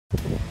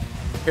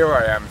Here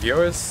I am,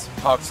 viewers,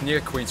 parked near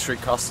Queen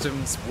Street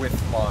Customs with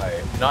my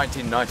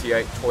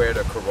 1998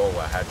 Toyota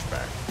Corolla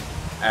hatchback.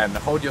 And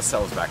hold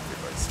yourselves back,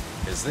 viewers,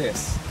 is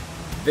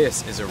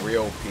this is a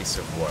real piece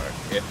of work.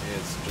 It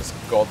is just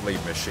godly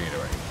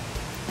machinery.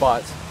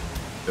 But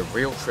the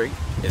real treat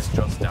is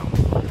just down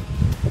the road.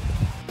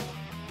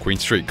 Queen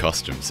Street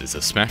Customs is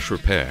a smash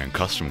repair and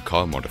custom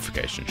car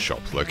modification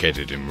shop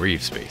located in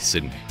Revesby,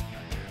 Sydney.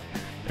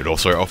 It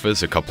also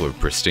offers a couple of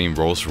pristine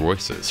Rolls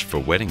Royces for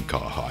wedding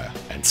car hire.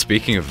 And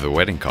speaking of the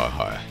wedding car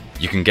hire,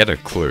 you can get a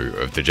clue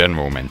of the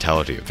general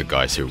mentality of the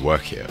guys who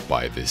work here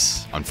by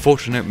this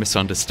unfortunate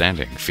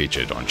misunderstanding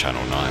featured on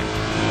Channel 9.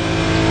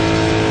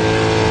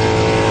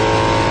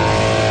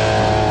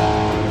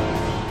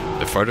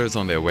 The photos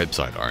on their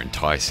website are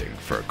enticing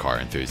for a car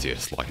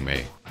enthusiast like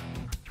me.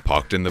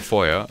 Parked in the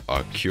foyer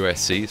are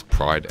QSC's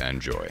pride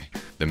and joy,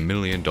 the $1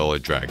 million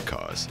drag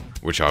cars,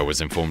 which I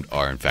was informed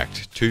are in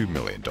fact $2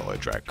 million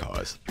drag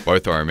cars.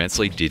 Both are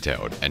immensely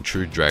detailed and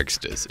true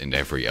dragsters in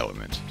every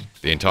element.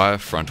 The entire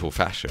frontal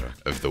fascia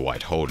of the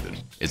white Holden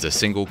is a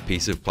single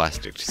piece of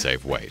plastic to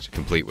save weight,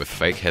 complete with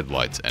fake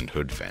headlights and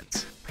hood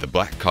vents. The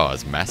black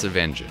car's massive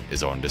engine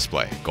is on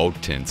display,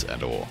 gold tints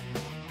and all.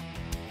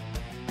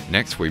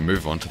 Next we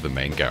move on to the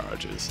main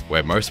garages,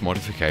 where most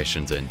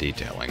modifications and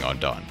detailing are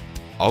done.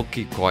 I'll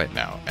keep quiet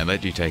now and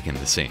let you take in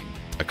the scene,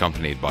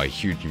 accompanied by a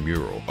huge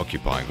mural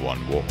occupying one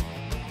wall.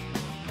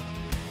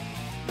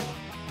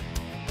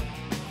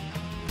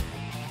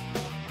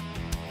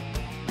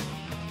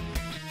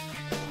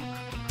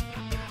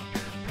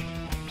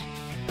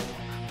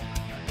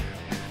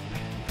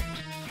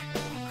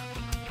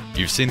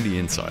 You've seen the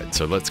inside,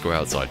 so let's go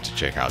outside to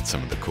check out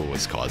some of the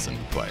coolest cars in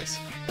the place.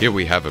 Here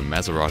we have a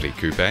Maserati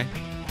Coupe,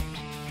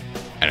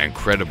 an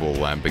incredible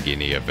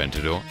Lamborghini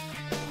Aventador,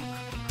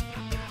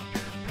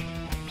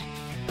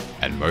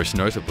 and most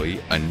notably,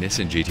 a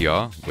Nissan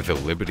GTR with a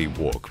Liberty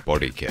Walk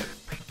body kit.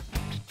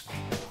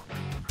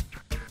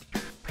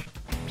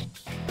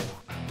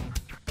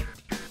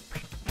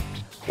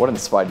 What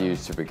inspired you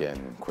to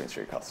begin Queen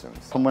Street Customs?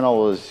 From when I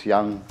was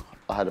young,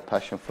 I had a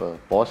passion for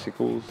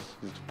bicycles,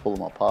 just to pull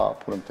them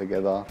apart, put them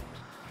together,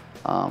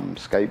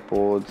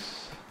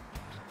 skateboards,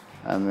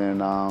 and then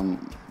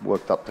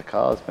worked up to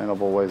cars. Man,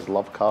 I've always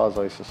loved cars.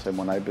 I used to see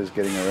my neighbours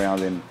getting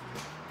around in,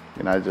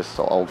 just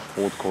the old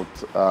Ford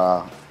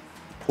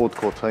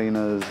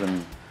Cortinas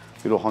and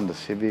little Honda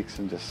Civics,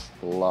 and just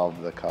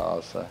love the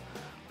cars. So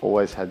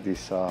always had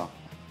this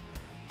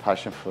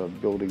passion for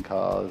building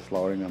cars,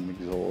 lowering them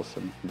exhaust,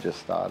 and it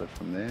just started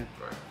from there.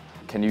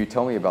 Can you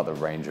tell me about the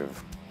range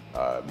of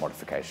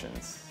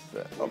modifications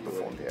that are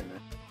performed here?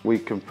 We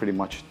can pretty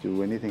much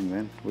do anything,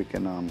 man. We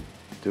can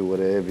do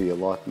whatever you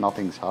like.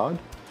 Nothing's hard.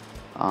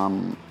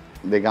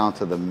 They're going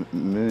to the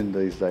moon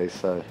these days,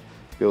 so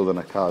building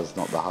a car is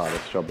not the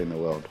hardest job in the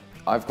world.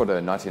 I've got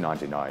a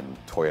 1999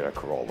 Toyota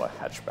Corolla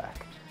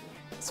hatchback.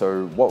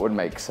 So what would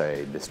make,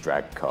 say, this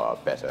drag car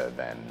better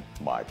than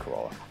my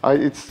Corolla?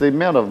 It's the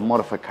amount of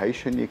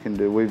modification you can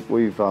do.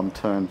 We've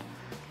turned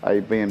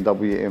a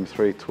BMW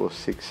M3 to a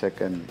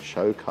 6-second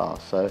show car.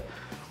 So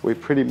we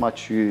pretty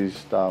much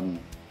used our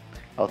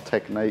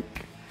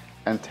technique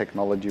and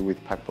technology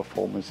with Pack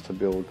Performance to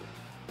build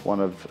one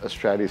of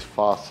Australia's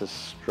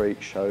fastest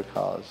street show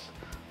cars.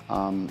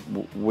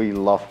 We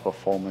love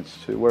performance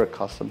too. We're a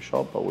custom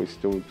shop, but we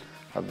still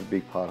have a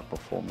big part of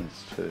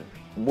performance too.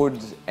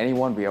 Would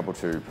anyone be able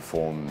to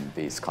perform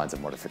these kinds of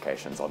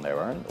modifications on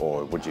their own,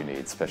 or would you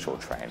need special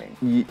training?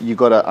 You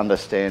got to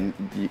understand,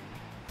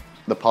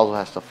 the puzzle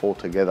has to fall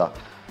together,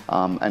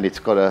 and you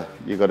got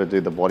to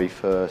do the body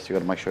first. You got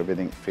to make sure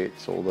everything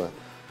fits, all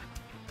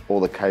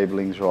the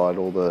cabling's right,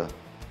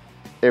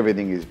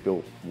 everything is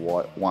built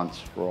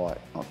once right,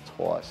 not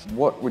twice.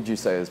 What would you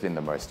say has been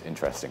the most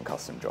interesting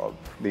custom job?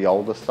 The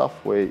older stuff,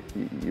 where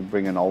you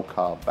bring an old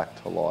car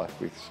back to life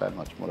with so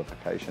much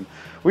modification.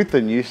 With the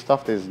new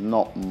stuff, there's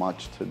not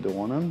much to do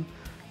on them,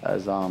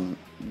 as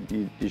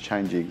you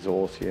change the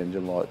exhaust, the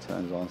engine light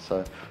turns on.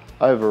 So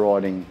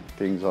overriding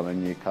things on a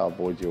new car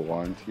voids your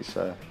warranty.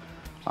 So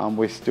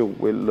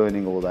we're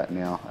learning all that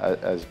now.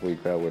 As we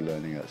grow, we're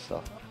learning that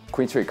stuff.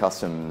 Queen Street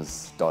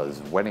Customs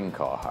does wedding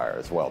car hire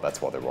as well.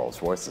 That's what the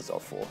Rolls Royces are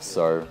for.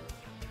 So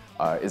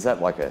is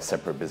that like a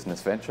separate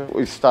business venture?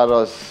 We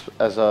started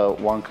as a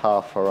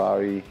one-car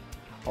Ferrari.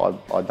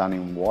 I done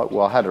in white.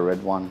 Well, I had a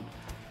red one,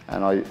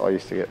 and I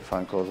used to get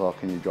phone calls, oh,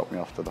 can you drop me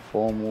off to the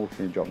formal?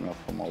 Can you drop me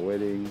off for my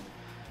wedding?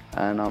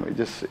 And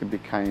it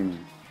became,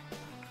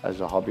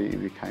 as a hobby,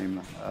 it became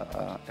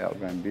an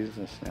outgrown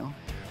business now.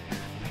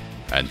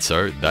 And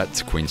so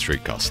that's Queen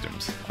Street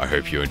Customs. I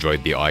hope you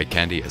enjoyed the eye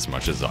candy as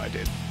much as I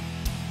did.